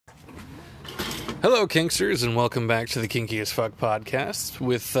Hello, Kinksters, and welcome back to the Kinky as Fuck podcast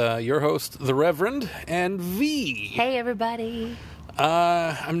with your host, the Reverend, and V. Hey, everybody.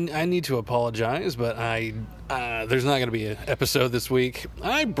 I need to apologize, but there's not going to be an episode this week.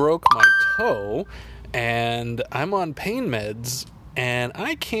 I broke my toe, and I'm on pain meds, and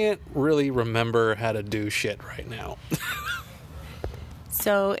I can't really remember how to do shit right now.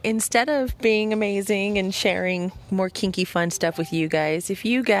 So instead of being amazing and sharing more kinky fun stuff with you guys, if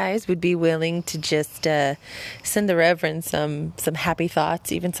you guys would be willing to just send the Reverend some happy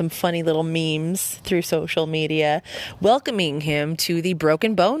thoughts, even some funny little memes through social media, welcoming him to the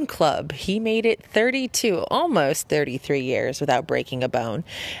Broken Bone Club. He made it 32, almost 33 years without breaking a bone.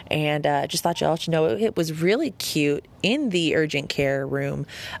 And just thought y'all should know it was really cute in the urgent care room,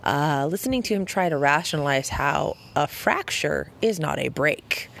 listening to him try to rationalize how a fracture is not a break.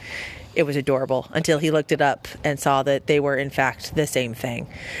 It was adorable until he looked it up and saw that they were, in fact, the same thing.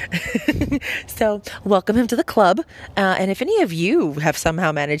 So, welcome him to the club. And if any of you have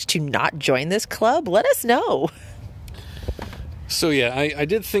somehow managed to not join this club, let us know. So, yeah, I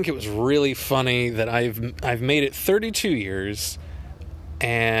did think it was really funny that I've made it 32 years,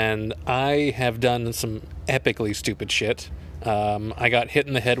 and I have done some epically stupid shit. I got hit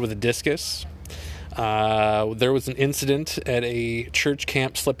in the head with a discus. There was an incident at a church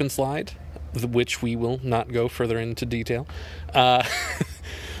camp slip and slide, which we will not go further into detail.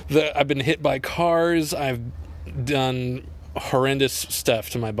 I've been hit by cars. I've done horrendous stuff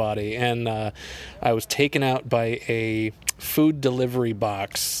to my body, and I was taken out by a food delivery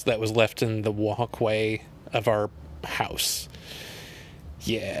box that was left in the walkway of our house.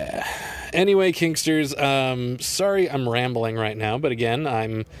 Yeah. Anyway, Kinksters, sorry I'm rambling right now, but again, I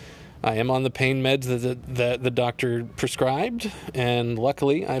am on the pain meds that the doctor prescribed, and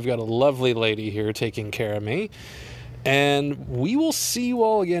luckily I've got a lovely lady here taking care of me. And we will see you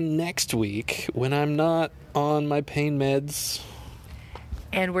all again next week when I'm not on my pain meds.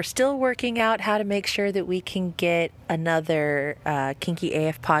 And we're still working out how to make sure that we can get another Kinky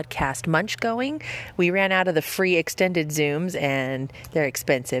AF podcast munch going. We ran out of the free extended Zooms, and they're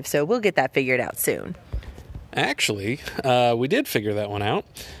expensive, so we'll get that figured out soon. Actually, we did figure that one out.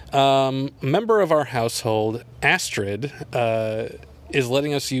 A member of our household, Astrid, is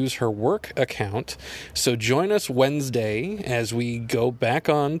letting us use her work account. So join us Wednesday as we go back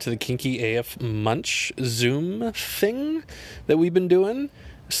on to the Kinky AF Munch Zoom thing that we've been doing.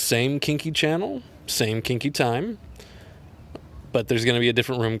 Same kinky channel, same kinky time, but there's going to be a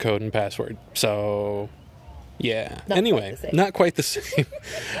different room code and password. So, yeah. Anyway, not quite the same.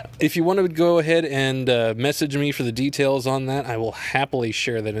 If you want to go ahead and message me for the details on that, I will happily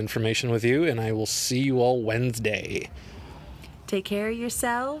share that information with you, and I will see you all Wednesday. Take care of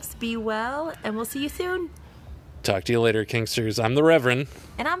yourselves, be well, and we'll see you soon. Talk to you later, Kinksters. I'm the Reverend.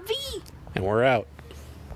 And I'm V. And we're out.